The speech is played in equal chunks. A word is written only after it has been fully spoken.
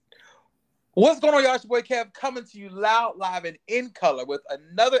What's going on, y'all? It's your boy Kev coming to you loud, live, and in color with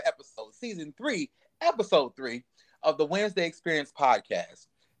another episode, season 3, episode 3 of the Wednesday Experience podcast.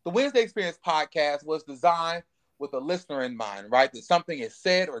 The Wednesday Experience podcast was designed with a listener in mind, right? That something is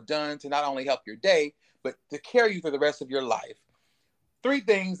said or done to not only help your day, but to carry you through the rest of your life. 3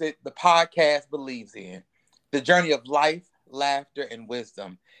 things that the podcast believes in: the journey of life, laughter, and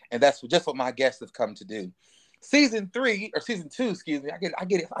wisdom. And that's just what my guests have come to do. Season 2, excuse me. I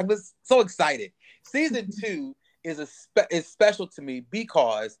get it. I was so excited. Season 2 is special to me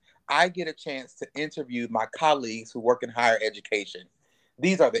because I get a chance to interview my colleagues who work in higher education.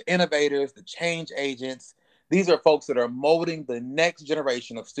 These are the innovators, the change agents. These are folks that are molding the next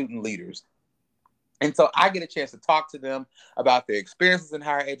generation of student leaders. And so I get a chance to talk to them about their experiences in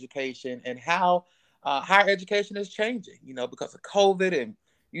higher education and how higher education is changing, because of COVID and,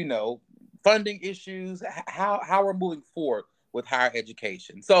 funding issues, how we're moving forward with higher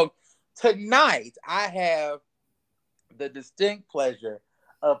education. So tonight I have the distinct pleasure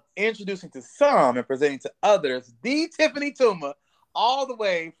of introducing to some and presenting to others the Tiffany Tuma, all the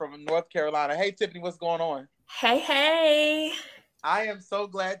way from North Carolina. Hey, Tiffany, what's going on? Hey. I am so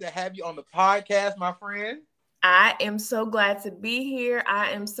glad to have you on the podcast, my friend. I am so glad to be here.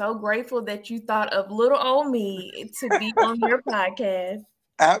 I am so grateful that you thought of little old me to be on your podcast.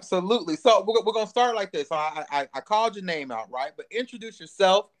 Absolutely. So we're going to start like this. So I called your name out, right? But introduce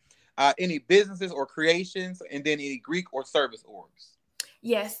yourself, any businesses or creations, and then any Greek or service orgs.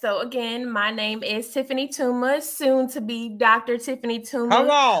 Yes. So again, my name is Tiffany Tuma, soon to be Dr. Tiffany Come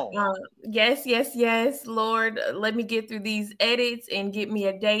Tuma. on. Yes. Lord, let me get through these edits and get me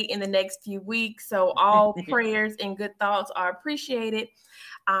a date in the next few weeks. So all prayers and good thoughts are appreciated.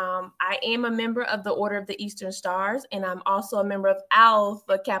 I am a member of the Order of the Eastern Stars, and I'm also a member of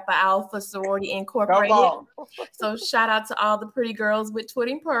Alpha Kappa Alpha Sorority Come Incorporated. on. So shout out to all the pretty girls with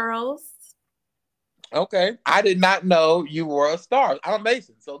twitting pearls. Okay. I did not know you were a star. I'm a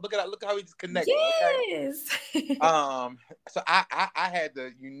Mason. So look how we just connected. Yes. Okay. So I had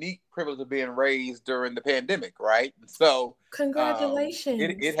the unique privilege of being raised during the pandemic, right? So Congratulations.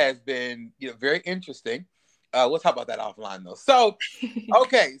 it has been very interesting. We'll talk about that offline though. So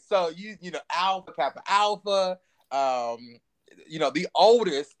okay, so you know Alpha Kappa Alpha, the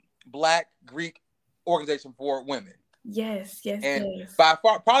oldest Black Greek organization for women. Yes. And by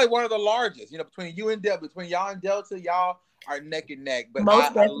far, probably one of the largest. Between you and Delta, between y'all and Delta, y'all are neck and neck. But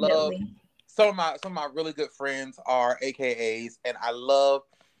Most I love definitely. some of my really good friends are AKAs, and I love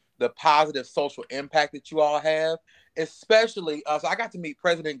the positive social impact that you all have. Especially, so I got to meet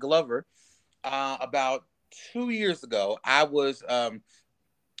President Glover about 2 years ago.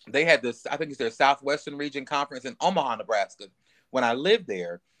 They had this, I think it's their Southwestern Region Conference in Omaha, Nebraska, when I lived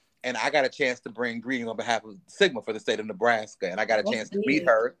there. And I got a chance to bring greetings on behalf of Sigma for the state of Nebraska. And I got a That's chance to meet big.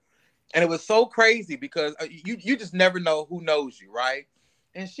 her. And it was so crazy because you just never know who knows you, right?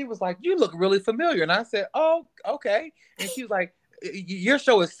 And she was like, "You look really familiar." And I said, "Oh, okay." And she was like, "Your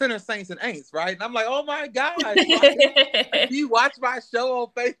show is Sinner Saints and Ain'ts, right?" And I'm like, "Oh my gosh, do you watch my show on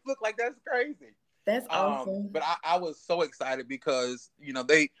Facebook? Like, that's crazy." That's awesome. But I was so excited because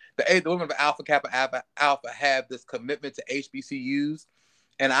the women of Alpha Kappa Alpha have this commitment to HBCUs,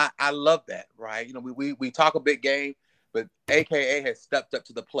 and I love that, right? We talk a big game, but AKA has stepped up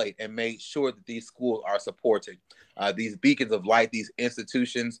to the plate and made sure that these schools are supported, these beacons of light, these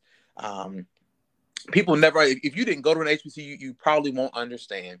institutions. People never, if you didn't go to an HBCU, you probably won't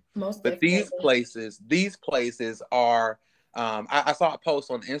understand. Most But definitely. these places are. I saw a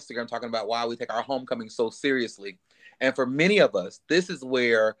post on Instagram talking about why we take our homecoming so seriously, and for many of us, this is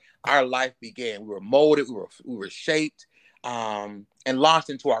where our life began. We were molded, we were shaped, and launched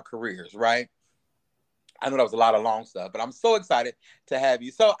into our careers. Right? I know that was a lot of long stuff, but I'm so excited to have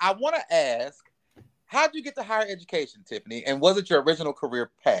you. So I want to ask, how did you get to higher education, Tiffany? And was it your original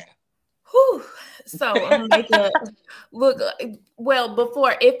career path? Whew. So I'm making a look. Well,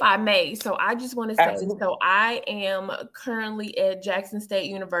 before, if I may, so I just want to say, Absolutely. so I am currently at Jackson State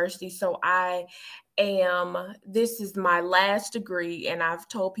University. So this is my last degree, and I've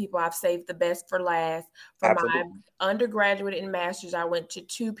told people I've saved the best for last. For my Absolutely. undergraduate and master's, I went to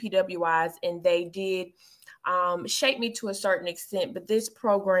 2 PWIs, and they did shape me to a certain extent. But this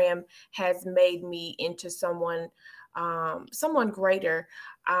program has made me into someone greater.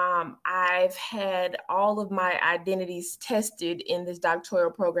 I've had all of my identities tested in this doctoral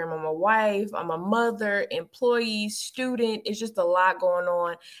program. I'm a wife, I'm a mother, employee, student. It's just a lot going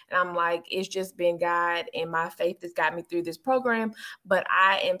on. And I'm like, it's just been God and my faith has got me through this program. But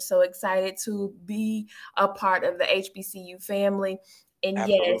I am so excited to be a part of the HBCU family. And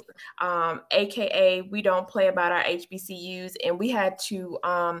yes, Absolutely. AKA, we don't play about our HBCUs. And we had to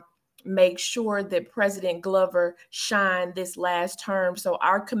make sure that President Glover shined this last term. So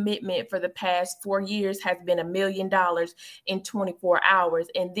our commitment for the past 4 years has been $1 million in 24 hours.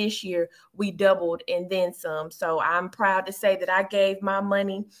 And this year we doubled and then some. So I'm proud to say that I gave my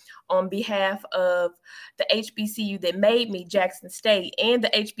money on behalf of the HBCU that made me, Jackson State, and the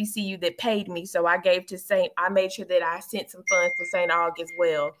HBCU that paid me. So I gave to I made sure that I sent some funds to St. Aug as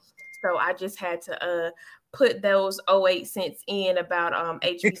well. So I just had to put those 08 cents in about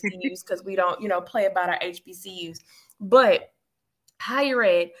HBCUs because we don't, play about our HBCUs. But higher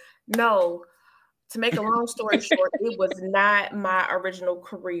ed, no. To make a long story short, it was not my original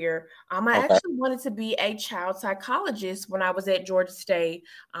career. I Okay. actually wanted to be a child psychologist when I was at Georgia State.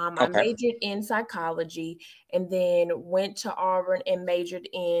 I Okay. majored in psychology and then went to Auburn and majored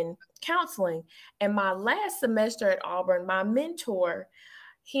in counseling. And my last semester at Auburn, my mentor,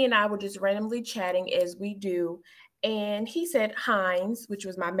 he and I were just randomly chatting as we do. And he said, Hines, which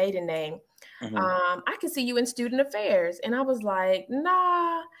was my maiden name, Mm-hmm. I can see you in student affairs. And I was like,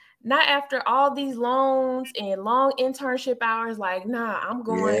 nah, not after all these loans and long internship hours. Like, nah, I'm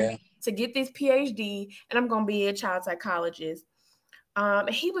going Yeah. to get this PhD and I'm going to be a child psychologist.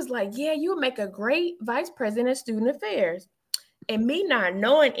 He was like, yeah, you would make a great vice president of student affairs. And me not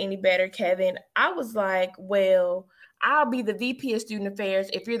knowing any better, Kevin, I was like, well, I'll be the VP of student affairs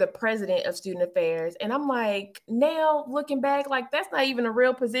if you're the president of student affairs. And I'm like, now looking back, like that's not even a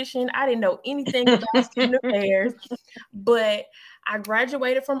real position. I didn't know anything about student affairs, but I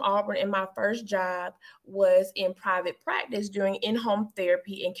graduated from Auburn and my first job was in private practice doing in-home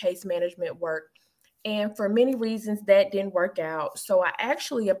therapy and case management work. And for many reasons, that didn't work out. So I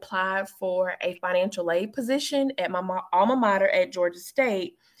actually applied for a financial aid position at my alma mater at Georgia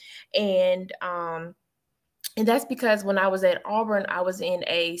State. And that's because when I was at Auburn, I was in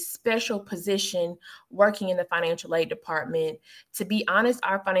a special position working in the financial aid department. To be honest,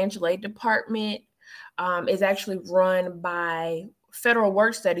 our financial aid department is actually run by federal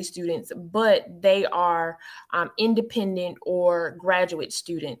work study students, but they are independent or graduate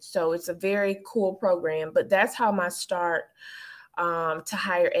students. So it's a very cool program. But that's how my start to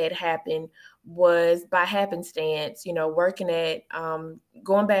higher ed happened, was by happenstance, working at,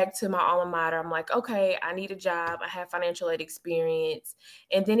 going back to my alma mater. I'm like, okay, I need a job. I have financial aid experience.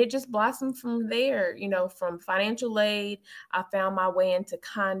 And then it just blossomed from there. From financial aid, I found my way into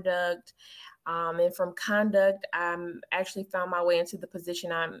conduct. And from conduct, I actually found my way into the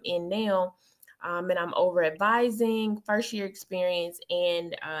position I'm in now. And I'm over advising, first year experience,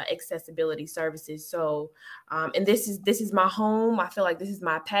 and accessibility services. So, and this is my home. I feel like this is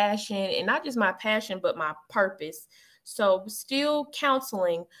my passion, and not just my passion, but my purpose. So, still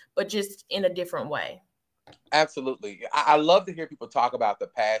counseling, but just in a different way. Absolutely. I love to hear people talk about the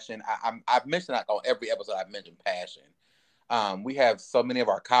passion. I've mentioned that on every episode. I've mentioned passion. We have so many of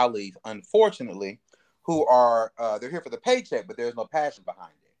our colleagues, unfortunately, who are they're here for the paycheck, but there's no passion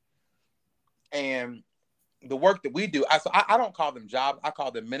behind it. And the work that we do, I don't call them jobs. I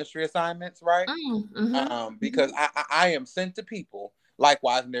call them ministry assignments, right? Because I am sent to people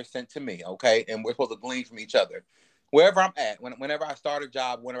likewise, and they're sent to me. Okay, and we're supposed to glean from each other. Wherever I'm at, whenever I start a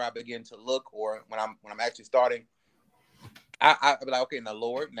job, whenever I begin to look, or when I'm actually starting, I be like, okay, now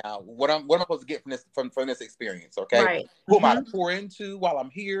Lord, now what am I supposed to get from this experience? Okay, Right. who am I to pour into while I'm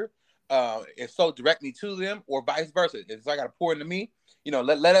here? If so, direct me to them, or vice versa. If I got to pour into me,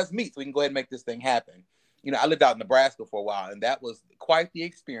 let us meet so we can go ahead and make this thing happen. I lived out in Nebraska for a while, and that was quite the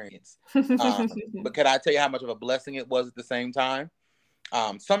experience. But can I tell you how much of a blessing it was at the same time?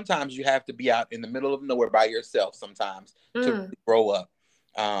 Sometimes you have to be out in the middle of nowhere by yourself sometimes to really grow up.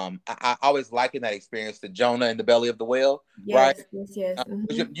 I always liken that experience to Jonah in the belly of the whale, right? Yes.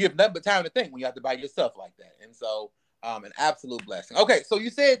 You have nothing but time to think when you have to by yourself like that. And so, an absolute blessing. Okay, so you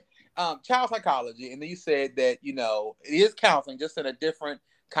said child psychology, and then you said that, it is counseling just in a different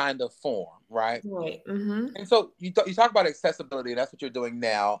kind of form, right? Right. And so you talk about accessibility, and that's what you're doing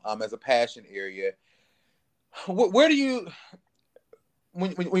now as a passion area. Where do you,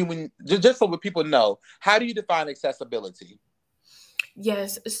 when just so people know, how do you define accessibility?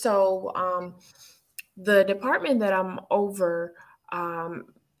 Yes. So the department that I'm over,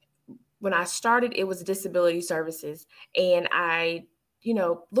 when I started, it was disability services. And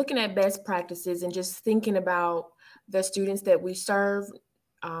looking at best practices and just thinking about the students that we serve,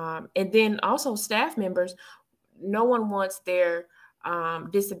 and then also staff members, no one wants their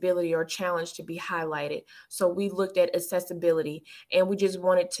disability or challenge to be highlighted. So we looked at accessibility, and we just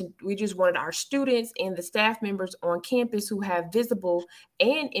wanted our students and the staff members on campus who have visible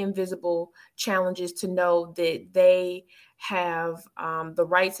and invisible challenges to know that they have the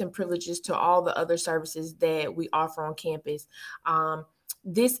rights and privileges to all the other services that we offer on campus.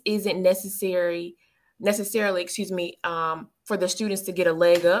 this isn't necessarily, for the students to get a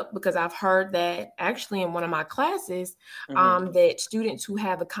leg up, because I've heard that actually in one of my classes, that students who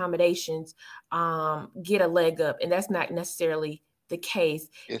have accommodations get a leg up, and that's not necessarily the case.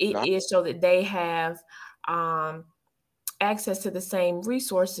 It's It not. is so that they have access to the same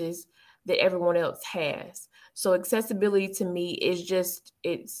resources that everyone else has. So accessibility to me is just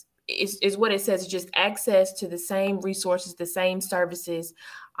it's what it says. It's just access to the same resources, the same services,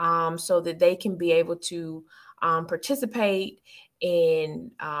 so that they can be able to participate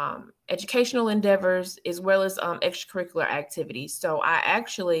in educational endeavors as well as extracurricular activities. So I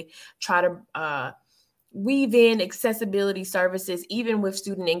actually try to weave in accessibility services even with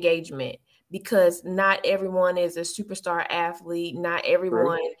student engagement, because not everyone is a superstar athlete. Not True.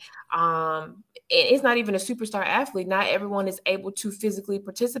 everyone, it's not even a superstar athlete. Not everyone is able to physically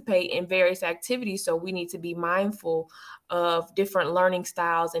participate in various activities. So we need to be mindful of different learning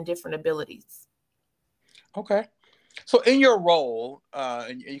styles and different abilities. Okay. So in your role,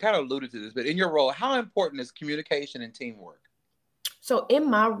 and you kind of alluded to this, but in your role, how important is communication and teamwork? So in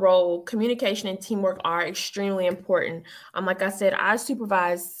my role, communication and teamwork are extremely important. Like I said, I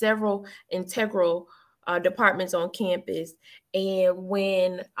supervise several integral departments on campus, and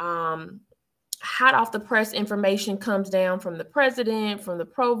when hot off the press information comes down from the president, from the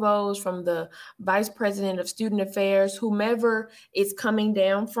provost, from the vice president of student affairs, whomever it's coming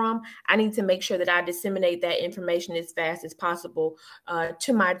down from, I need to make sure that I disseminate that information as fast as possible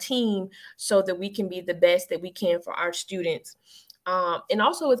to my team, so that we can be the best that we can for our students. And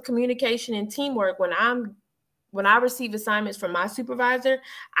also with communication and teamwork, when I receive assignments from my supervisor,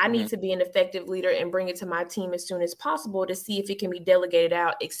 I need Hmm. to be an effective leader and bring it to my team as soon as possible to see if it can be delegated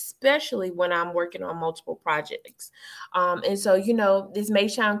out, especially when I'm working on multiple projects. And so, this may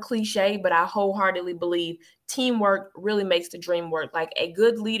sound cliche, but I wholeheartedly believe teamwork really makes the dream work. Like, a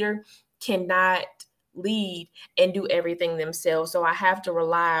good leader cannot lead and do everything themselves. So I have to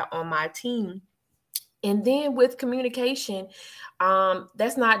rely on my team. And then with communication,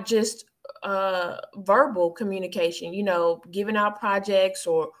 that's not just verbal communication, giving out projects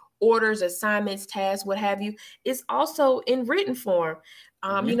or orders, assignments, tasks, what have you. It's also in written form,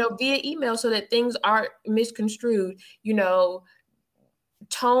 Hmm. via email, so that things aren't misconstrued.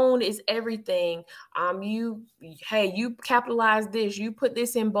 Tone is everything. You capitalize this, you put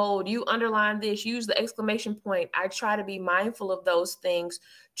this in bold, you underline this, use the exclamation point. I try to be mindful of those things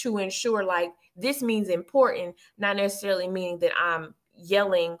to ensure, like, this means important, not necessarily meaning that I'm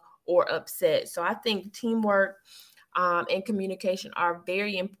yelling or upset. So I think teamwork and communication are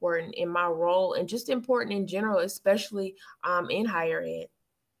very important in my role, and just important in general, especially in higher ed.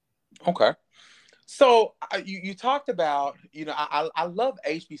 Okay. So you talked about, I love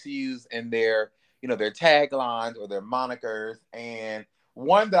HBCUs and their, their taglines or their monikers. And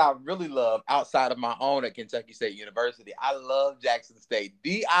one that I really love outside of my own at Kentucky State University, I love Jackson State.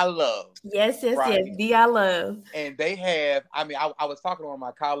 I love, Yes, yes, yes. right? I love. And they have, I was talking to one of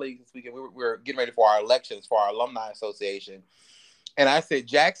my colleagues this weekend. We were getting ready for our elections for our alumni association. And I said,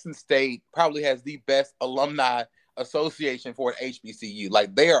 Jackson State probably has the best alumni association for an HBCU.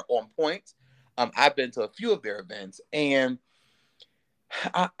 Like, they are on point. I've been to a few of their events, and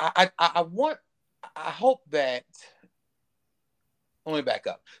I want, I hope that. Let me back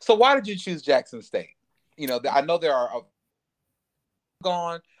up. So, why did you choose Jackson State? I know there are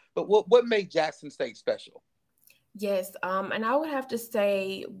gone, but what made Jackson State special? Yes, and I would have to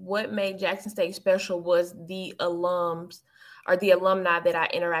say what made Jackson State special was the alums or the alumni that I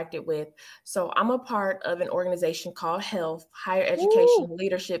interacted with. So I'm a part of an organization called HEALTH, Higher Woo! Education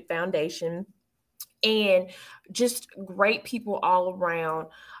Leadership Foundation, and just great people all around.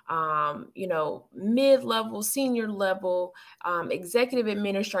 Mid-level, senior level, executive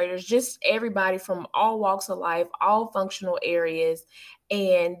administrators, just everybody from all walks of life, all functional areas.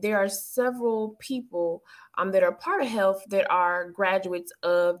 And there are several people that are part of health that are graduates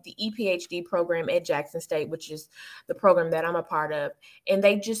of the EPHD program at Jackson State, which is the program that I'm a part of. And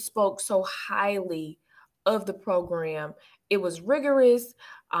they just spoke so highly of the program. It was rigorous,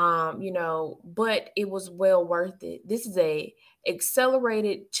 but it was well worth it. This is a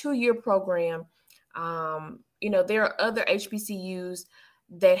accelerated 2-year program. There are other HBCUs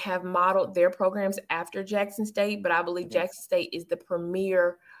that have modeled their programs after Jackson State, but I believe Mhm. Jackson State is the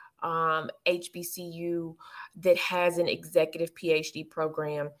premier HBCU that has an executive PhD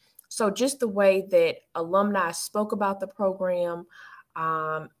program. So just the way that alumni spoke about the program,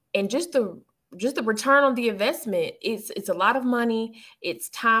 and just the return on the investment, it's a lot of money, it's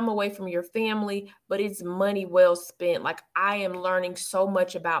time away from your family, but it's money well spent. Like, I am learning so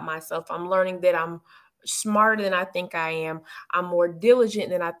much about myself. I'm learning that I'm smarter than I think I am. I'm more diligent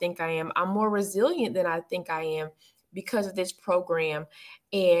than I think I am. I'm more resilient than I think I am because of this program.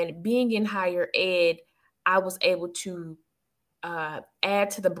 And being in higher ed, I was able to add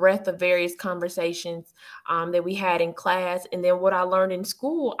to the breadth of various conversations that we had in class. And then what I learned in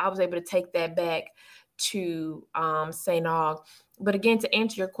school, I was able to take that back to St. Aug. But again, to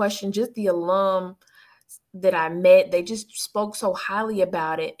answer your question, just the alum that I met, they just spoke so highly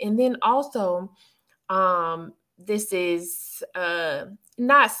about it. And then also, this is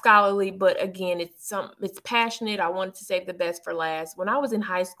not scholarly, but again, it's passionate. I wanted to save the best for last. When I was in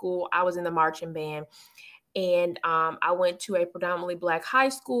high school, I was in the marching band, and I went to a predominantly Black high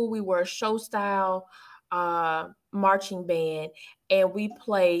school. We were a show style marching band, and we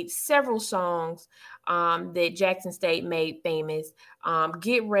played several songs that Jackson State made famous.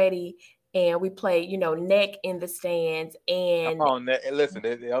 Get Ready, and we played, Neck in the Stands, Come and on, listen,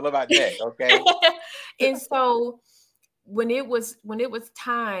 it's all about neck, okay? and so when it was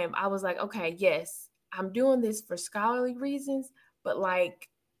time, I was like, okay, yes, I'm doing this for scholarly reasons, but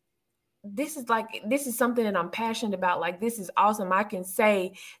this is something that I'm passionate about. Like, this is awesome. I can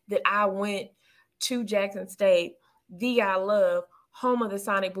say that I went to Jackson State, the I love, home of the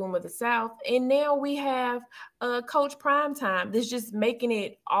Sonic Boom of the South, and now we have Coach Primetime. That's just making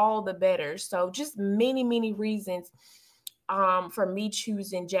it all the better. So just many, many reasons for me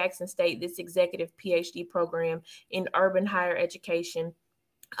choosing Jackson State, this executive PhD program in urban higher education.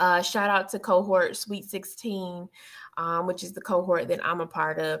 Shout out to cohort Sweet 16, which is the cohort that I'm a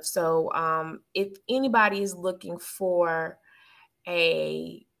part of. So if anybody is looking for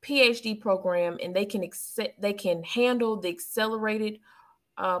a PhD program and they can handle the accelerated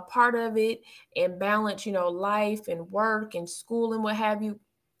part of it and balance, life and work and school and what have you,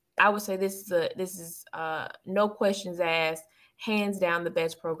 I would say this is no questions asked, hands down the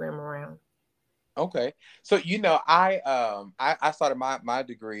best program around. Okay. So I started my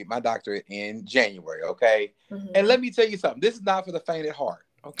degree, my doctorate in January, okay? And Mm-hmm. let me tell you something. This is not for the faint at heart,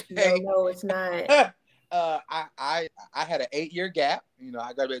 No, okay? no, it's not. I had an 8-year gap.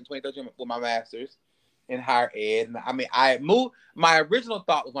 I graduated in 2013 with my master's in higher ed. And I mean, I moved. My original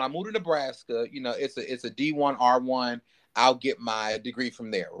thought was when I moved to Nebraska. It's a D1 R1. I'll get my degree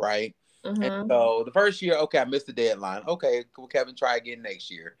from there, right? And Mm-hmm. so the first year, okay, I missed the deadline. Okay, cool, Kevin, try again next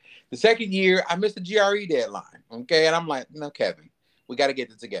year. The second year, I missed the GRE deadline. Okay, and I'm like, no, Kevin, we got to get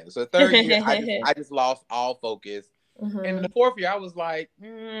this together. So the third year, I just lost all focus. And in Mm-hmm. the fourth year, I was like,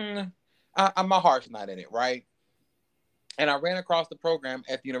 my heart's not in it, right? And I ran across the program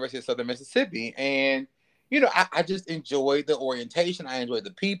at the University of Southern Mississippi, and I just enjoyed the orientation. I enjoyed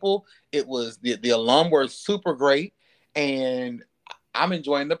the people. It was the alum were super great, and I'm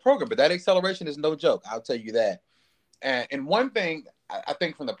enjoying the program. But that acceleration is no joke. I'll tell you that. And one thing I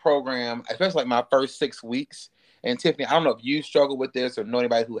think from the program, especially like my first 6 weeks, and Tiffany, I don't know if you struggle with this or know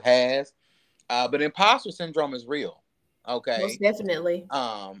anybody who has, but imposter syndrome is real. Most Okay. definitely.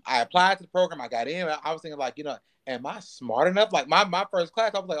 I applied to the program. I got in. I was thinking like, am I smart enough? Like my first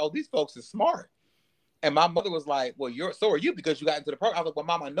class, I was like, oh, these folks are smart. And my mother was like, well, so are you because you got into the program. I was like, well,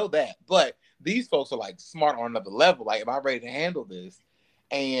 Mom, I know that, but these folks are like smart on another level. Like, am I ready to handle this?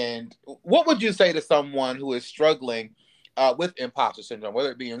 And what would you say to someone who is struggling with imposter syndrome, whether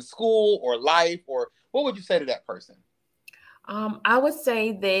it be in school or life, or what would you say to that person? I would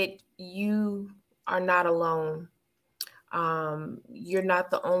say that you are not alone. You're not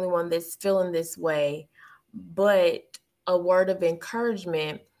the only one that's feeling this way. But a word of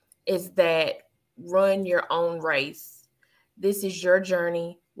encouragement is that run your own race. This is your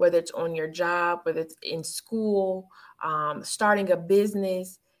journey, whether it's on your job, whether it's in school, starting a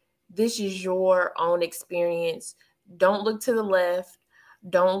business. This is your own experience. Don't look to the left,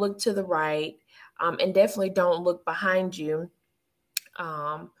 don't look to the right, and definitely don't look behind you.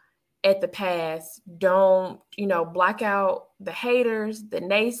 Um, at the past. Don't, block out the haters, the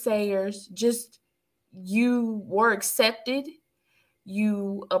naysayers. Just, you were accepted.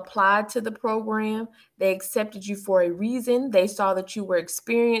 You applied to the program. They accepted you for a reason. They saw that you were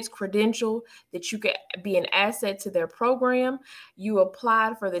experienced, credentialed, that you could be an asset to their program. You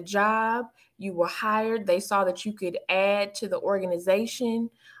applied for the job. You were hired. They saw that you could add to the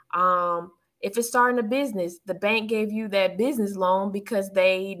organization. Um, if it's starting a business, the bank gave you that business loan because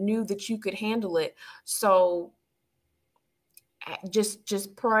they knew that you could handle it. So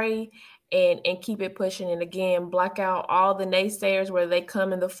just pray and keep it pushing. And again, block out all the naysayers, where they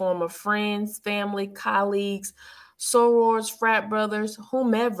come in the form of friends, family, colleagues, sorors, frat brothers,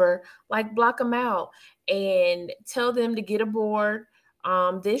 whomever. Like, block them out and tell them to get aboard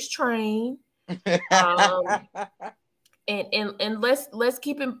this train. um and let's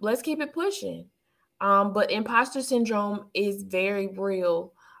keep it pushing. But imposter syndrome is very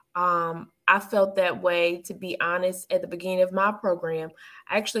real. I felt that way, to be honest, at the beginning of my program.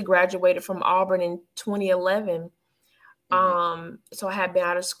 I actually graduated from Auburn in 2011. So I had been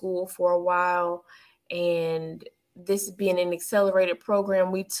out of school for a while, and this being an accelerated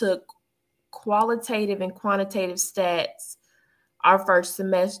program, we took qualitative and quantitative stats our first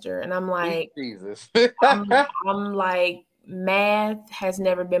semester, and I'm Sweet like, Jesus. I'm like, math has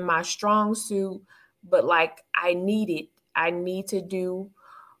never been my strong suit, but like I need it. I need to do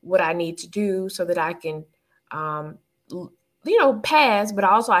what I need to do so that I can, um, pass. But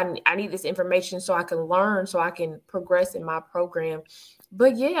also, I need this information so I can learn, so I can progress in my program.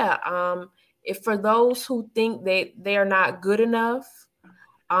 But yeah, if for those who think that they are not good enough,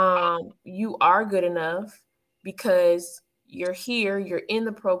 you are good enough because you're here, you're in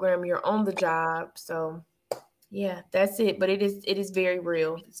the program, you're on the job. So yeah, that's it. But it is very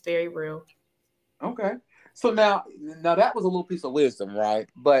real. It's very real. Okay. So now that was a little piece of wisdom, right?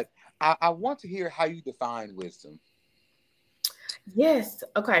 But I want to hear how you define wisdom. Yes.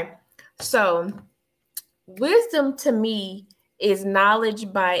 Okay. So wisdom to me is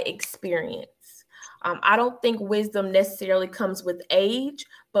knowledge by experience. I don't think wisdom necessarily comes with age,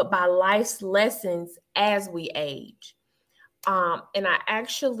 but by life's lessons as we age. And I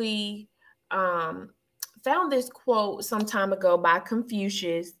actually um, found this quote some time ago by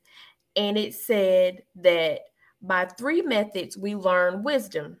Confucius, and it said that by three methods we learn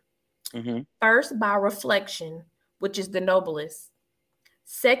wisdom. Mm-hmm. First, by reflection, which is the noblest.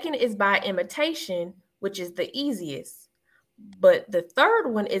 Second is by imitation, which is the easiest. But the third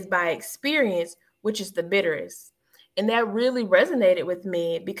one is by experience, which is the bitterest. And that really resonated with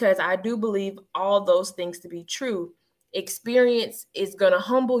me because I do believe all those things to be true. Experience is going to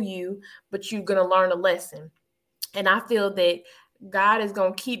humble you, but you're going to learn a lesson. And I feel that God is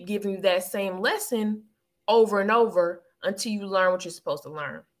going to keep giving you that same lesson over and over until you learn what you're supposed to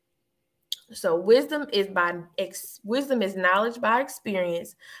learn. So wisdom is knowledge by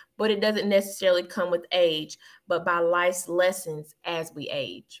experience, but it doesn't necessarily come with age, but by life's lessons as we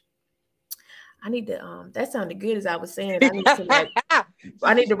age. I need to that sounded good as I was saying it.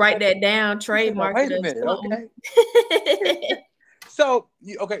 I need to write that down, She said, "Now trademark wait it a or minute, something. okay." So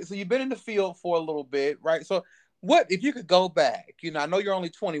you've been in the field for a little bit, right? So what if you could go back? I know you're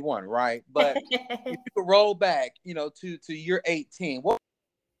only 21, right? But if you could roll back, to year 18, what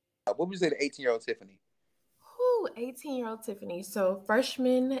would you say to 18-year-old Tiffany? Whew, 18-year-old Tiffany. So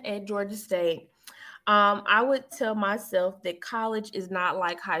freshman at Georgia State. I would tell myself that college is not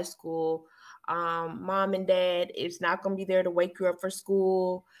like high school. Mom and dad is not going to be there to wake you up for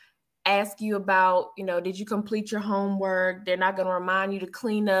school, ask you about, did you complete your homework? They're not going to remind you to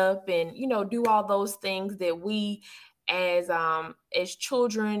clean up and, do all those things that we as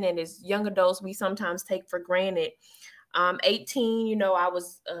children and as young adults, we sometimes take for granted. 18, I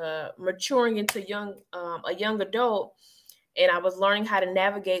was maturing into a young adult, and I was learning how to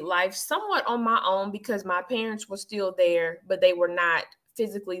navigate life somewhat on my own because my parents were still there, but they were not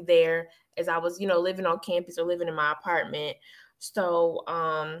physically there as I was, living on campus or living in my apartment. So,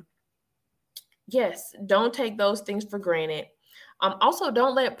 yes, don't take those things for granted. Also,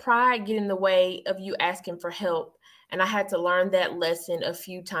 don't let pride get in the way of you asking for help. And I had to learn that lesson a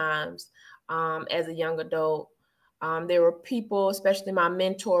few times as a young adult. There were people, especially my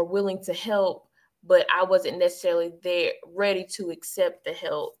mentor, willing to help, but I wasn't necessarily there ready to accept the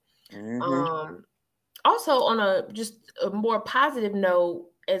help. Mm-hmm. Um, Also, on a more positive note,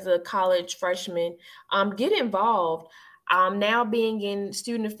 as a college freshman, get involved. Now being in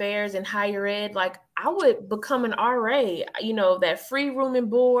student affairs and higher ed, like I would become an RA. That free room and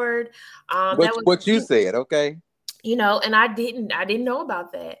board. What That was what you said, okay? and I didn't know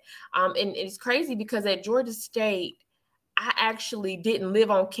about that. And it's crazy because at Georgia State, I actually didn't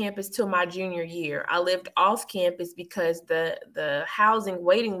live on campus till my junior year. I lived off campus because the housing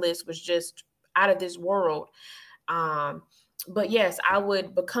waiting list was just out of this world. Um, but yes, I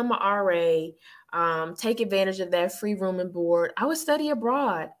would become an RA, take advantage of that free room and board. I would study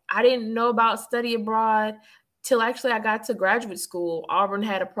abroad. I didn't know about study abroad till actually I got to graduate school. Auburn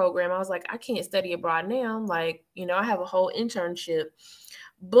had a program. I was like, I can't study abroad now. Like, I have a whole internship.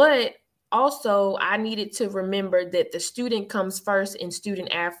 But also, I needed to remember that the student comes first in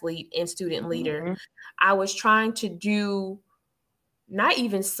student athlete and student leader. Mm-hmm. I was trying to do not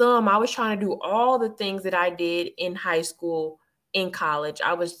even some, I was trying to do all the things that I did in high school, in college.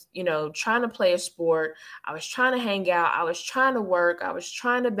 I was, trying to play a sport. I was trying to hang out. I was trying to work. I was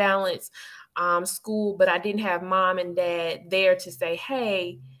trying to balance school, but I didn't have mom and dad there to say,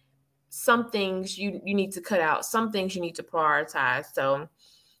 hey, some things you need to cut out, some things you need to prioritize. So,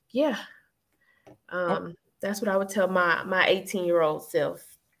 yeah. That's what I would tell my 18-year-old self.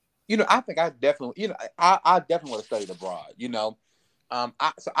 I think I definitely, I definitely would have studied abroad.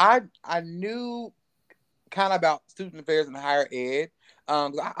 I knew kind of about student affairs and higher ed. I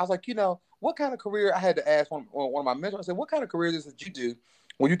was like, what kind of career? I had to ask one of my mentors. I said, what kind of career is it that you do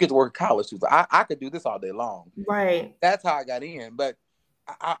when you get to work at college? She was like, I could do this all day long. Right. That's how I got in. But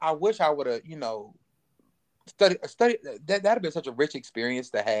I wish I would have, studied. That'd have been such a rich experience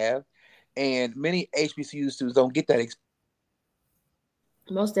to have. And many HBCU students don't get that experience.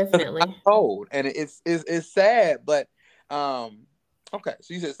 Most I'm definitely. told, and it's sad, but okay.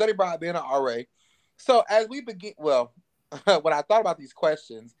 So you said study abroad, being an RA. So as we begin, well, when I thought about these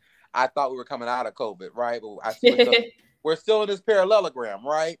questions, I thought we were coming out of COVID, right? But I see we're still in this parallelogram,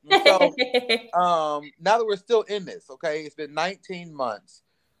 right? And so now that we're still in this, okay, it's been 19 months.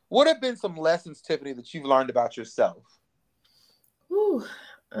 What have been some lessons, Tiffany, that you've learned about yourself? Whew.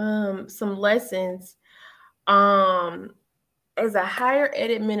 Some lessons. Um, as a higher ed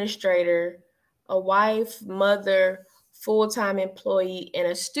administrator, a wife, mother, full-time employee, and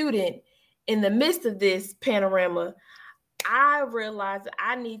a student, in the midst of this panorama, I realized that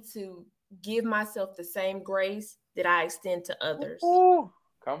I need to give myself the same grace that I extend to others. Ooh,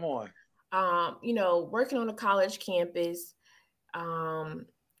 come on. Working on a college campus, um,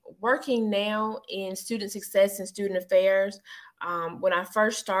 working now in student success and student affairs. When I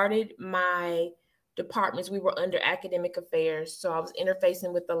first started my departments, we were under academic affairs. So I was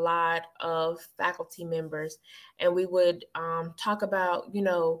interfacing with a lot of faculty members, and we would talk about,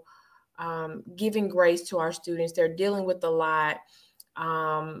 giving grace to our students. They're dealing with a lot.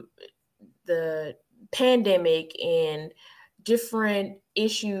 Um, the pandemic and different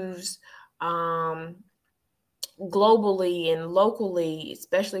issues um, globally and locally,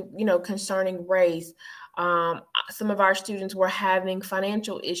 especially concerning race. Some of our students were having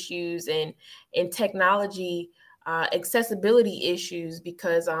financial issues and technology accessibility issues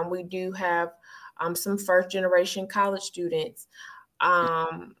because we do have some first generation college students.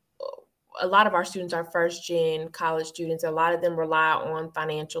 Um, a lot of our students are first gen college students. A lot of them rely on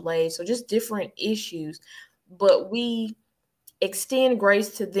financial aid, so just different issues. But we extend grace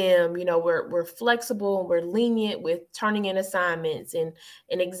to them. We're flexible and we're lenient with turning in assignments and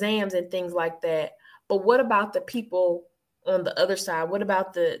exams and things like that. But what about the people on the other side? What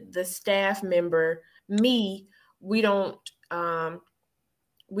about the staff member, me? We don't um,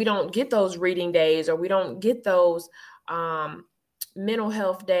 we don't get those reading days, or we don't get those um, mental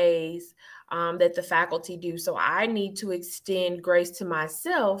health days that the faculty do. So I need to extend grace to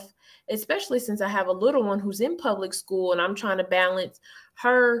myself, especially since I have a little one who's in public school and I'm trying to balance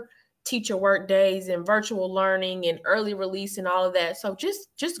her teacher work days and virtual learning and early release and all of that. So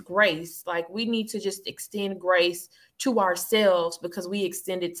just grace. Like, we need to just extend grace to ourselves because we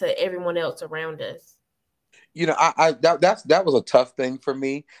extend it to everyone else around us. That was a tough thing for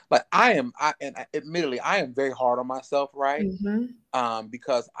me. Like, admittedly, I am very hard on myself, right? Mm-hmm.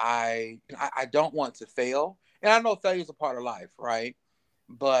 Because I don't want to fail, and I know failure is a part of life, right?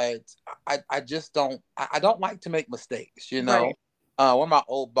 But I just I don't like to make mistakes. Right. One of my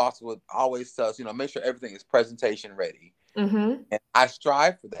old bosses would always tell us, make sure everything is presentation ready, Mm-hmm. and I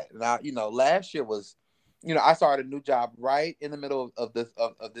strive for that. And last year was, I started a new job right in the middle of this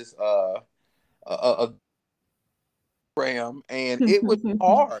of program, and it was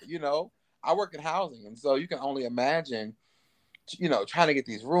hard. I work in housing, and so you can only imagine, trying to get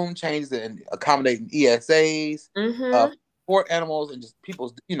these room changes and accommodating ESAs, Mm-hmm. support animals, and just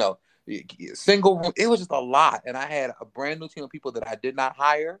people's, single room. It was just a lot, and I had a brand new team of people that I did not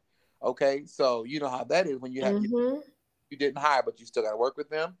hire. Okay, so you know how that is when Mm-hmm. you didn't hire, but you still got to work with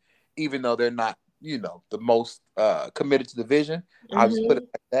them, even though they're not, the most committed to the vision. I'll just put it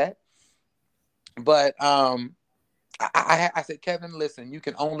Mm-hmm. like that. But I said, Kevin, listen, you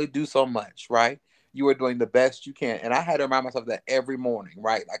can only do so much, right? You are doing the best you can. And I had to remind myself that every morning,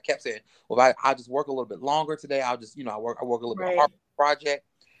 right? I kept saying, well, I'll just work a little bit longer today. I'll just, I work a little bit harder Right. project.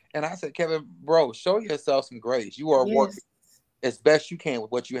 And I said, Kevin, bro, show yourself some grace. You are working Yes. as best you can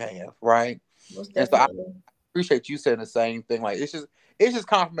with what you have, right? Most And so I definitely. appreciate you saying the same thing. Like, it's just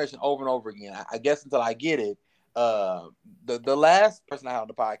confirmation over and over again. I guess until I get it. Uh, the last person I had on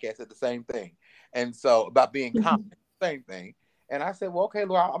the podcast said the same thing, and so about being confident, same thing. And I said, well, okay,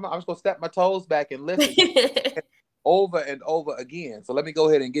 Laura, I'm just gonna step my toes back and listen over and over again. So let me go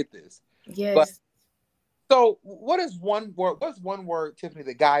ahead and get this. But Yes. so, what is one word? What's one word, Tiffany,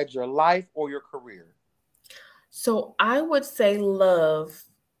 that guides your life or your career? So I would say love.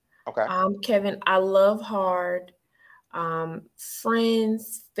 Okay. Kevin, I love hard.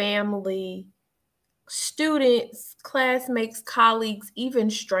 Friends, family, students, classmates, colleagues, even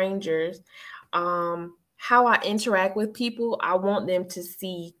strangers. How I interact with people, I want them to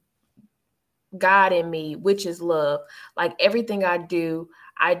see God in me, which is love. Like everything I do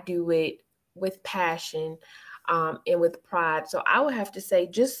it with passion, and with pride. So I would have to say,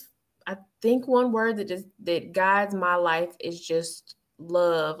 just I think one word that guides my life is just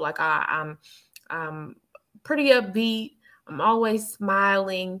love. Like I'm pretty upbeat. I'm always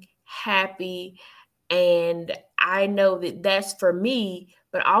smiling, happy, and I know that that's for me.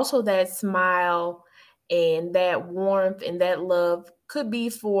 But also that smile and that warmth and that love could be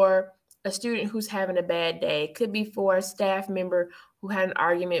for a student who's having a bad day. It could be for a staff member who had an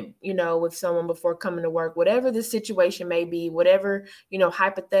argument, with someone before coming to work. Whatever the situation may be, whatever,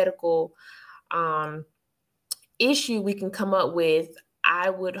 hypothetical um, issue we can come up with, I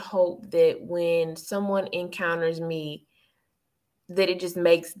would hope that when someone encounters me, that it just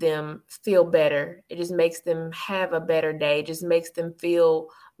makes them feel better. It just makes them have a better day. It just makes them feel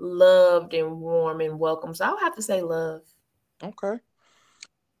loved and warm and welcome. So I'll have to say love. Okay.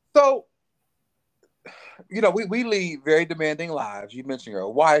 So, we lead very demanding lives. You mentioned you're a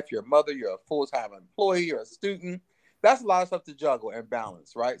wife, you're a mother, you're a full-time employee, you're a student. That's a lot of stuff to juggle and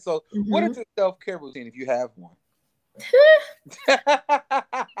balance, right? So, what is Mm-hmm. your self-care routine if you have one?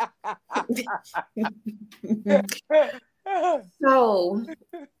 So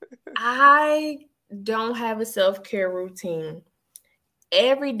I don't have a self-care routine.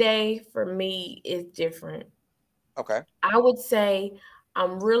 Every day for me is different. Okay. I would say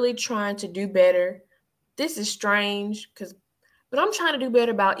I'm really trying to do better. This is strange but I'm trying to do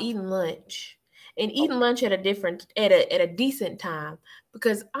better about eating lunch and Oh, eating lunch at a decent time,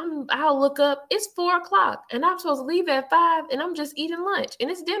 because I'll look up, it's 4 o'clock and I'm supposed to leave at 5 and I'm just eating lunch and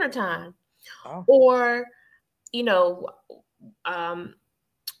it's dinner time. oh, Or, you know, um,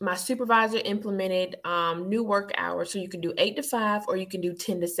 my supervisor implemented new work hours. So you can do 8 to 5 or you can do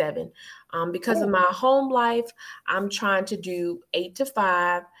 10 to 7. Because of oh, my home life, I'm trying to do 8 to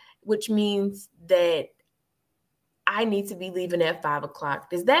 5, which means that I need to be leaving at 5 o'clock.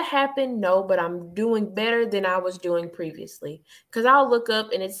 Does that happen? No, but I'm doing better than I was doing previously, because I'll look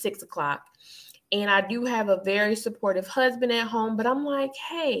up and it's 6 o'clock. And I do have a very supportive husband at home, but I'm like,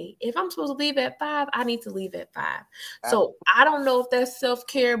 hey, if I'm supposed to leave at 5, I need to leave at 5. So absolutely. I don't know if that's self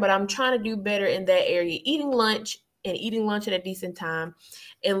care, but I'm trying to do better in that area, eating lunch at a decent time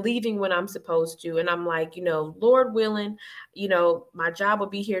and leaving when I'm supposed to. And I'm like, Lord willing, my job will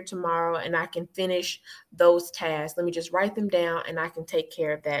be here tomorrow and I can finish those tasks. Let me just write them down and I can take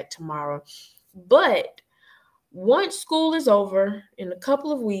care of that tomorrow. But once school is over in a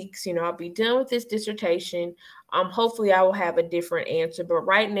couple of weeks, I'll be done with this dissertation. Hopefully I will have a different answer. But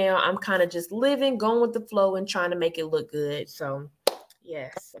right now I'm kind of just living, going with the flow and trying to make it look good. So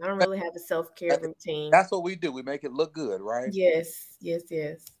yes, I don't really have a self-care routine. That's what we do. We make it look good, right? Yes, yes,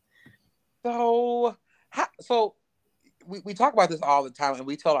 yes. So, so we talk about this all the time, and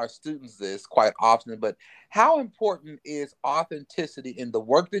we tell our students this quite often. But how important is authenticity in the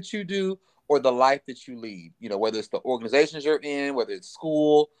work that you do or the life that you lead? Whether it's the organizations you're in, whether it's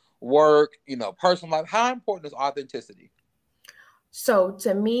school, work, personal life. How important is authenticity? So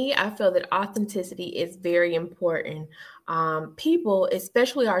to me, I feel that authenticity is very important. People,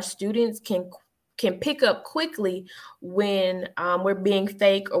 especially our students, can pick up quickly when we're being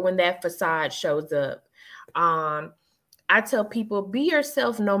fake or when that facade shows up. Um, I tell people, be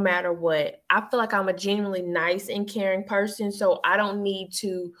yourself no matter what. I feel like I'm a genuinely nice and caring person, so I don't need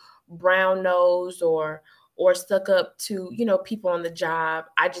to brown nose or stuck up to people on the job.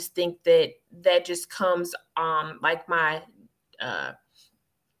 I just think that just comes like my uh,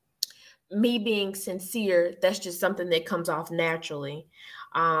 me being sincere. That's just something that comes off naturally.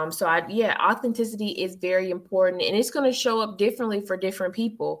 Yeah, authenticity is very important and it's going to show up differently for different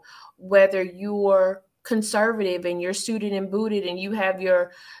people. Whether you're conservative and you're suited and booted and you have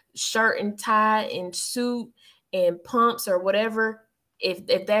your shirt and tie and suit and pumps or whatever,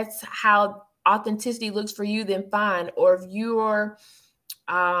 if that's how authenticity looks for you, then fine. Or if you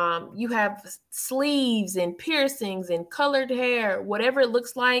have sleeves and piercings and colored hair, whatever it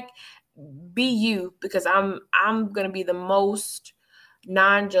looks like, be you, because I'm going to be the most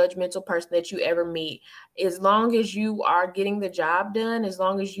non-judgmental person that you ever meet. As long as you are getting the job done, as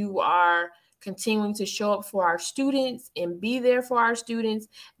long as you are continuing to show up for our students and be there for our students,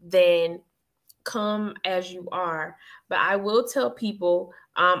 then come as you are. But I will tell people,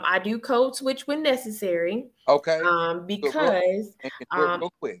 I do code switch when necessary, Okay, do it real because and do it um,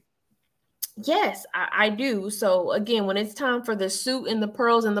 real quick. yes, I do. So again, when it's time for the suit and the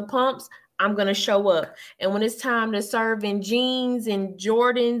pearls and the pumps, I'm gonna show up. And when it's time to serve in jeans and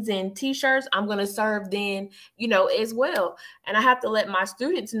Jordans and t-shirts, I'm gonna serve then, as well. And I have to let my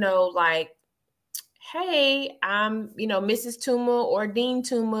students know, like, hey, I'm, Mrs. Tuma or Dean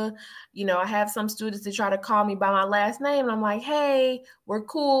Tuma. I have some students that try to call me by my last name. And I'm like, hey, we're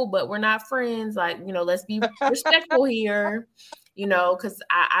cool, but we're not friends. Like, let's be respectful here, because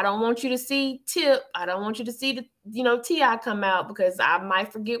I don't want you to see Tip. I don't want you to see the, Ti come out because I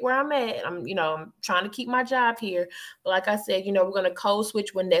might forget where I'm at. I'm trying to keep my job here. But like I said, we're going to code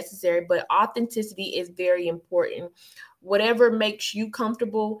switch when necessary, but authenticity is very important. Whatever makes you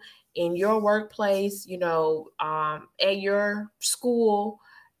comfortable in your workplace, at your school,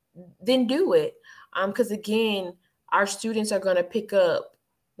 then do it. Because again, our students are going to pick up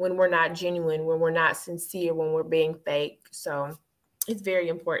when we're not genuine, when we're not sincere, when we're being fake. So it's very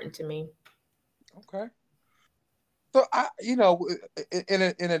important to me. Okay. So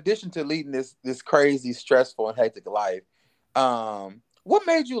in addition to leading this crazy, stressful, and hectic life, what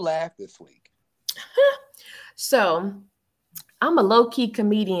made you laugh this week? So I'm a low key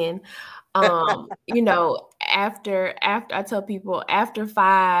comedian. After I tell people after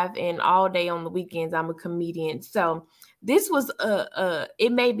 5 and all day on the weekends, I'm a comedian. So this was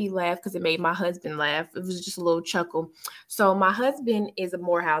it made me laugh because it made my husband laugh. It was just a little chuckle. So my husband is a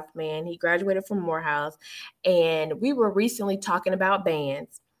Morehouse man. He graduated from Morehouse, and we were recently talking about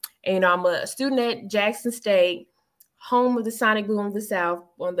bands. And I'm a student at Jackson State, home of the Sonic Boom of the South,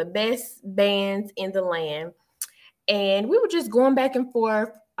 one of the best bands in the land. And we were just going back and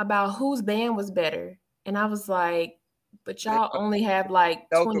forth about whose band was better. And I was like, but Yeah, y'all only have like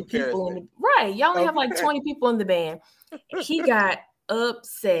no 20 people in comparison. the right. Y'all only No have like comparison. 20 people in the band. He got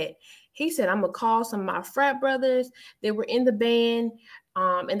upset. He said, I'm gonna call some of my frat brothers that were in the band.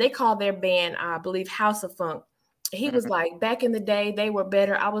 And they called their band, I believe, House of Funk. He was Mhm. like, back in the day, they were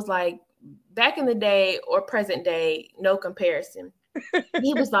better. I was like, back in the day or present day, no comparison.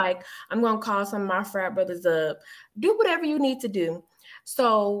 He was like, I'm gonna call some of my frat brothers up. Do whatever you need to do.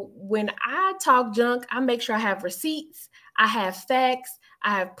 So when I talk junk, I make sure I have receipts, I have facts,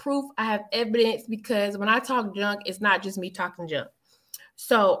 I have proof, I have evidence, because when I talk junk, it's not just me talking junk.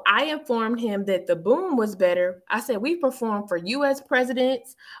 So I informed him that the boom was better. I said we performed for US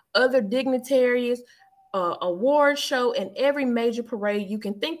presidents, other dignitaries, award show, and every major parade you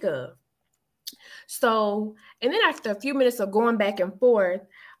can think of. So, and then after a few minutes of going back and forth,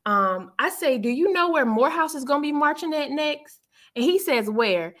 I say, do you know where Morehouse is going to be marching at next? And he says,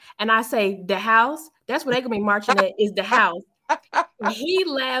 where? And I say, the house. That's where they're going to be marching at, is the house. And he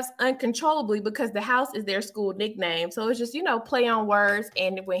laughs uncontrollably because the house is their school nickname. So it's just, play on words.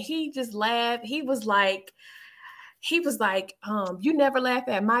 And when he just laughed, you never laugh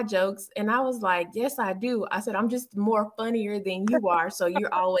at my jokes. And I was like, yes, I do. I said, I'm just more funnier than you are. So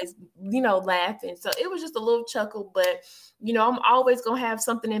you're always, laughing. So it was just a little chuckle, but I'm always gonna have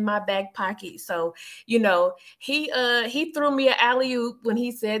something in my back pocket. So, he threw me an alley-oop when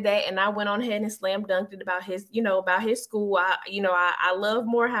he said that, and I went on ahead and slam dunked it about his school. I love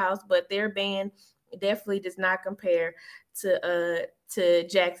Morehouse, but their band definitely does not compare to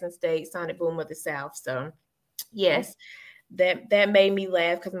Jackson State Sonic Boom of the South. So yes, that made me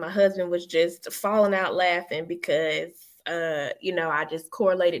laugh because my husband was just falling out laughing because I just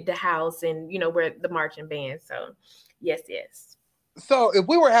correlated the house and where the marching band. So yes. So, if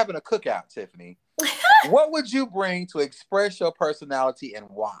we were having a cookout, Tiffany, what would you bring to express your personality and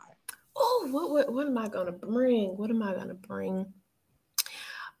why? Oh, what am I gonna bring? What am I gonna bring?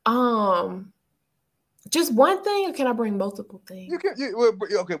 Um, just one thing, or can I bring multiple You things? can. Okay.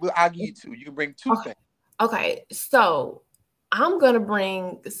 Well, I'll give you two. You can bring two Okay, things. okay. So I'm gonna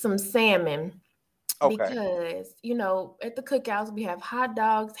bring some salmon Okay. because at the cookouts we have hot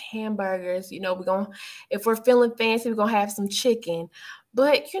dogs, hamburgers. We're gonna, if we're feeling fancy, we're gonna have some chicken.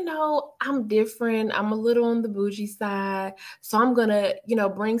 But I'm different. I'm a little on the bougie side, so I'm gonna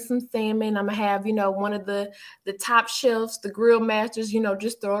bring some salmon. I'm gonna have one of the top chefs, the grill masters,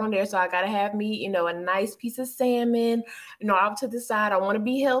 just throw it on there. So I gotta have me a nice piece of salmon off to the side. I want to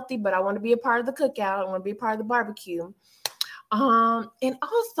be healthy, but I want to be a part of the cookout. I want to be a part of the barbecue. And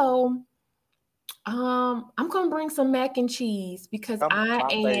also, I'm gonna bring some mac and cheese because Come on, I my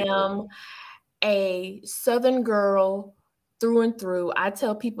favorite. am a Southern girl through and through. I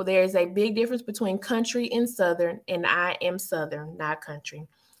tell people there is a big difference between country and Southern, and I am Southern, not country.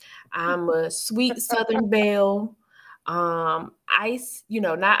 I'm a sweet Southern belle. Ice,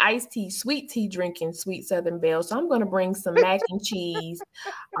 not iced tea, sweet tea drinking, sweet Southern belle. So I'm gonna bring some mac and cheese,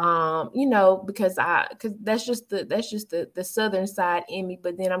 because that's just the southern side in me.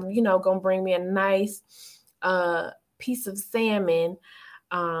 But then I'm gonna bring me a nice piece of salmon,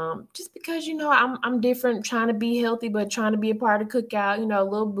 just because I'm different, trying to be healthy but trying to be a part of cookout, a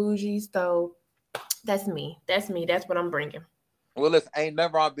little bougie. So that's me, that's what I'm bringing. Well, listen, ain't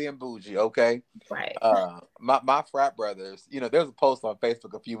never on being bougie, okay? Right. My frat brothers, there was a post on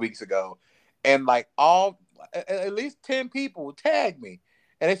Facebook a few weeks ago, and like all at least 10 people tagged me,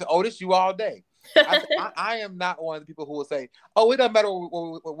 and they said, "Oh, this you all day." I said, I am not one of the people who will say, "Oh, it doesn't matter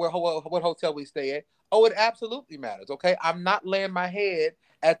what hotel we stay at." Oh, it absolutely matters. Okay, I'm not laying my head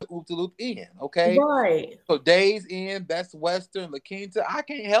at the Oop de Loop Inn. Okay, Right. so Days Inn, Best Western, La Quinta, I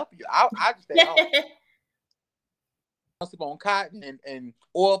can't help you. I just stay at home. Sleep on cotton and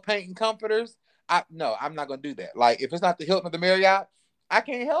oil paint and comforters. No, I'm not gonna do that. Like if it's not the Hilton or the Marriott, I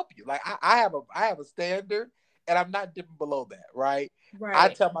can't help you. Like I have a standard and I'm not dipping below that, right? I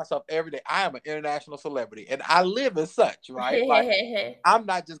Right. tell myself every day I am an international celebrity and I live as such, right? Like I'm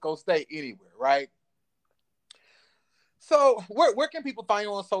not just gonna stay anywhere, right? So where can people find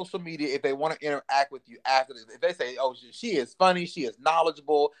you on social media if they want to interact with you after this? If they say, "Oh, she is funny, she is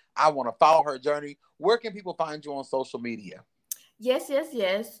knowledgeable, I want to follow her journey," where can people find you on social media? Yes, yes,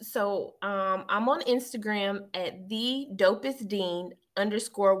 yes. So I'm on Instagram at the dopest dean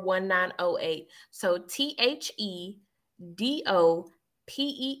 _1908. So THEDOPESTDEAN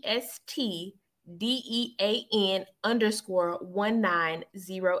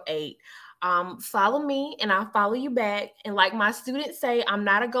 _1908. Follow me and I'll follow you back. And like my students say, I'm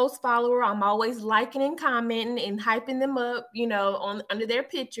not a ghost follower. I'm always liking and commenting and hyping them up, on under their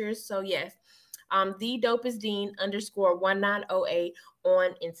pictures. So yes, the dopest dean _1908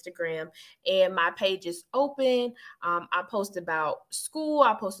 on Instagram. And my page is open. I post about school,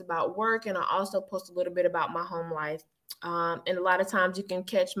 I post about work, and I also post a little bit about my home life. And a lot of times you can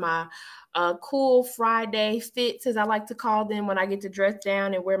catch my cool Friday fits, as I like to call them, when I get to dress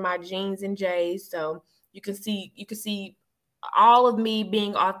down and wear my jeans and J's. So you can see all of me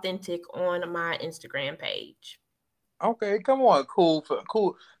being authentic on my Instagram page. Okay, come on, cool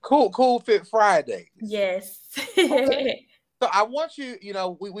fit Fridays. Yes. Okay, so I want you.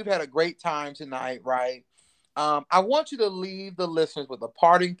 We've had a great time tonight, right? I want you to leave the listeners with a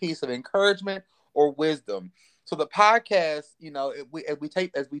parting piece of encouragement or wisdom. So the podcast,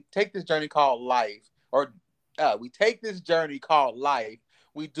 if we take this journey called life, or we take this journey called life,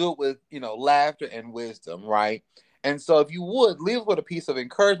 we do it with laughter and wisdom, right? And so, if you would leave with a piece of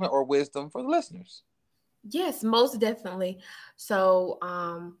encouragement or wisdom for the listeners. Yes, most definitely. So,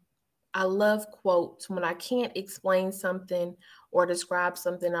 I love quotes. When I can't explain something or describe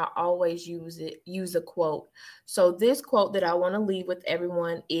something, I always use a quote. So this quote that I want to leave with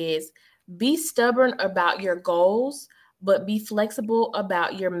everyone is: be stubborn about your goals, but be flexible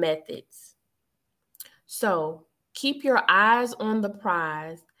about your methods. So keep your eyes on the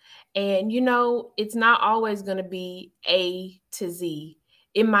prize. And it's not always going to be A to Z.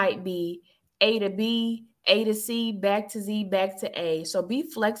 It might be A to B, A to C, back to Z, back to A. So be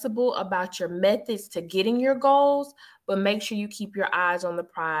flexible about your methods to getting your goals, but make sure you keep your eyes on the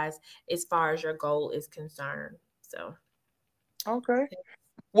prize as far as your goal is concerned. So, Okay.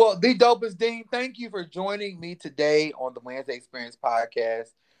 Well, the dopest Dean, thank you for joining me today on the Wednesday Experience podcast.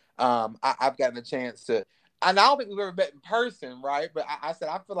 I've gotten a chance to, and I don't think we've ever met in person, right? But I said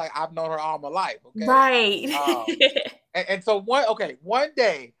I feel like I've known her all my life. Okay, right. um, and so one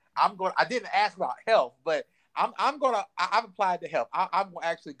day I'm going. I didn't ask about health, but I'm gonna. I've applied to health. I'm gonna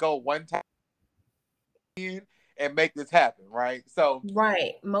actually go one time and make this happen, right? So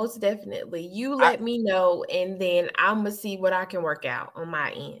Right, most definitely. You I let me know, and then I'm gonna see what I can work out on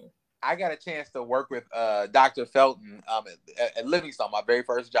my end. I got a chance to work with Dr. Felton at Livingstone, my very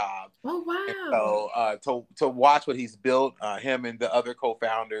first job. Oh And wow! so to watch what he's built, him and the other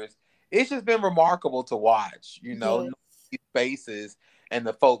co-founders, it's just been remarkable to watch. Yes, These spaces and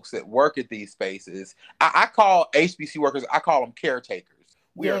the folks that work at these spaces. I call HBC workers. I call them caretakers.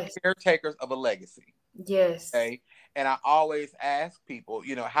 We are yes, caretakers of a legacy. yes. Okay, and I always ask people,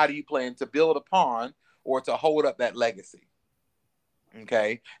 how do you plan to build upon or to hold up that legacy?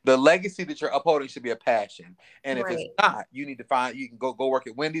 Okay, the legacy that you're upholding should be a passion, and if it's Right. not, you need to find. You can go work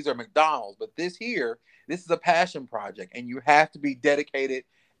at Wendy's or McDonald's, but this is a passion project, and you have to be dedicated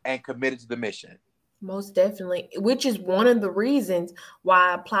and committed to the mission. Most definitely, which is one of the reasons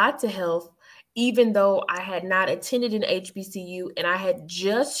why I applied to health, even though I had not attended an HBCU and I had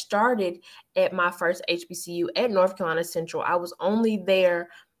just started at my first HBCU at North Carolina Central. I was only there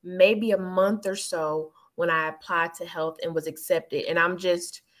maybe a month or so when I applied to health and was accepted. And I'm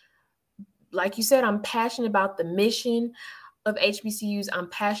just, like you said, I'm passionate about the mission of HBCUs. I'm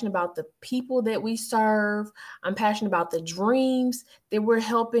passionate about the people that we serve. I'm passionate about the dreams that we're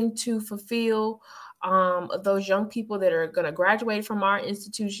helping to fulfill. Of those young people that are going to graduate from our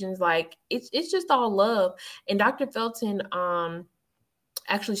institutions, like it's just all love. And Dr. Felton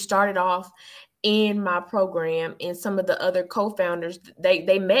actually started off in my program, and some of the other co-founders,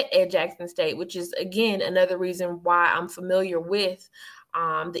 they met at Jackson State, which is again another reason why I'm familiar with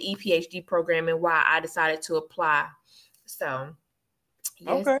the EPHD program and why I decided to apply. So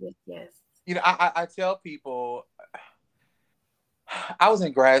yes, Okay. yes, yes. You know, I tell people, I was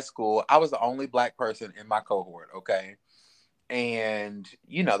in grad school. I was the only Black person in my cohort. Okay. And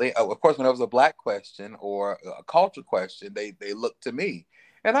you know, they of course when there was a Black question or a culture question, they looked to me,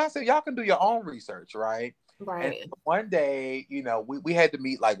 and I said, y'all can do your own research, right? And Right. one day, you know, we had to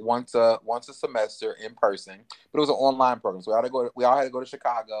meet like once a semester in person, but it was an online program, so we all had to go to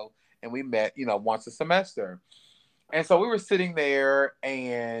Chicago, and we met, you know, once a semester. And so we were sitting there,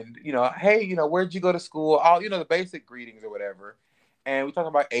 and you know, hey, you know, where'd you go to school? All, you know, the basic greetings or whatever. And we talking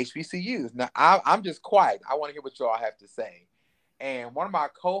about HBCUs. Now I'm just quiet. I want to hear what y'all have to say. And one of my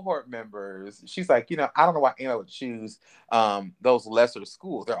cohort members, she's like, you know, I don't know why anyone would choose those lesser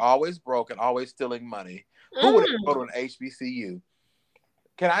schools. They're always broke and always stealing money. Who would go to Mm. an HBCU?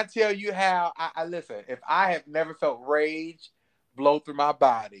 Can I tell you how I listen? If I have never felt rage blow through my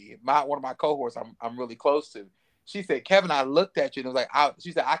body, one of my cohorts I'm really close to, she said, Kevin, I looked at you and it was like,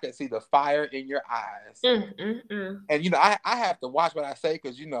 she said, I could see the fire in your eyes. Mm, mm, mm. And you know, I have to watch what I say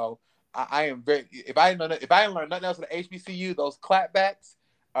because you know, I am very. If I didn't learn nothing else in the HBCU, those clapbacks,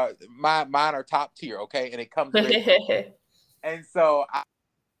 mine are top tier. Okay, and it comes very. And so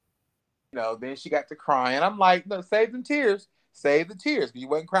you know, then she got to crying. I'm like, no, save them tears. Save the tears. You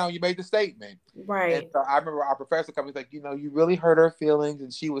wasn't crying when you made the statement. And Right. so I remember our professor coming like, you know, you really hurt her feelings,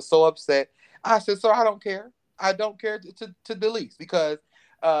 and she was so upset. I said, so I don't care. I don't care to the least because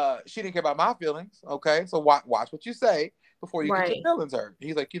she didn't care about my feelings. Okay, so watch what you say before you get your Right. feelings hurt.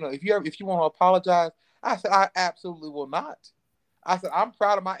 He's like, you know, if you want to apologize, I said, I absolutely will not. I said, I'm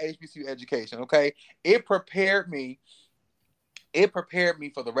proud of my HBCU education. Okay, it prepared me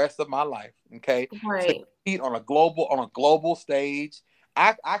for the rest of my life, okay, to Right. compete on a global stage.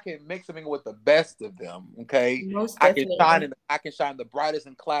 I can mix them in with the best of them, okay. Most definitely. I can shine the brightest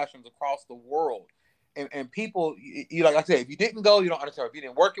in classrooms across the world, and people, you like I said, if you didn't go, you don't understand. If you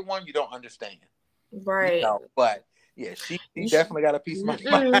didn't work at one, you don't understand, you Right. know. But yeah, she You sh- definitely got a piece of my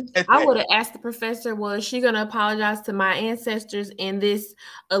Mm-mm. I mind. would have asked the professor, was she going to apologize to my ancestors in this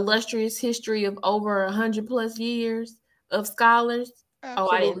illustrious history of over 100+ years of scholars? Oh,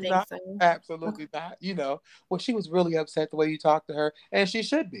 I didn't Absolutely think not. so. Okay. Absolutely not. You know, well, she was really upset the way you talked to her, and she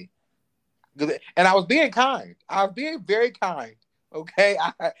should be. And I was being kind. I was being very kind. Okay,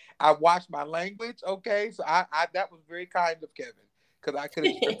 I watched my language. Okay, so I that was very kind of Kevin because I could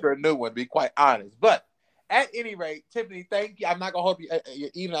have stripped her a new one. To be quite honest, but at any rate, Tiffany, thank you. I'm not gonna hold you.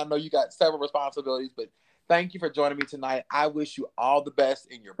 Even I know you got several responsibilities, but thank you for joining me tonight. I wish you all the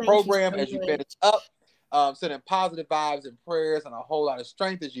best in your Thank you program so as you finish much. up. Sending positive vibes and prayers and a whole lot of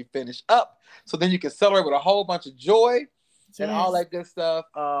strength as you finish up, so then you can celebrate with a whole bunch of joy and all Yes. that good stuff.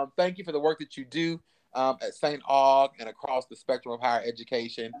 Thank you for the work that you do at St. Aug and across the spectrum of higher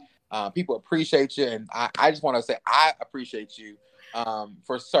education. People appreciate you, and I just want to say I appreciate you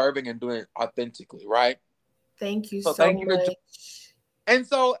for serving and doing it authentically, right? Thank you So so thank you for joining. much. And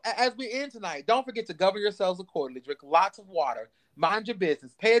so as we end tonight, don't forget to govern yourselves accordingly. Drink lots of water. Mind your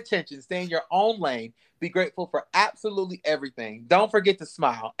business. Pay attention. Stay in your own lane. Be grateful for absolutely everything. Don't forget to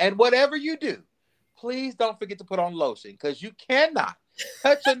smile. And whatever you do, please don't forget to put on lotion because you cannot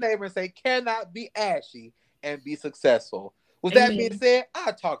touch your neighbor and say, cannot be ashy and be successful. With that being Amen. said,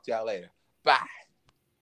 I'll talk to y'all later. Bye.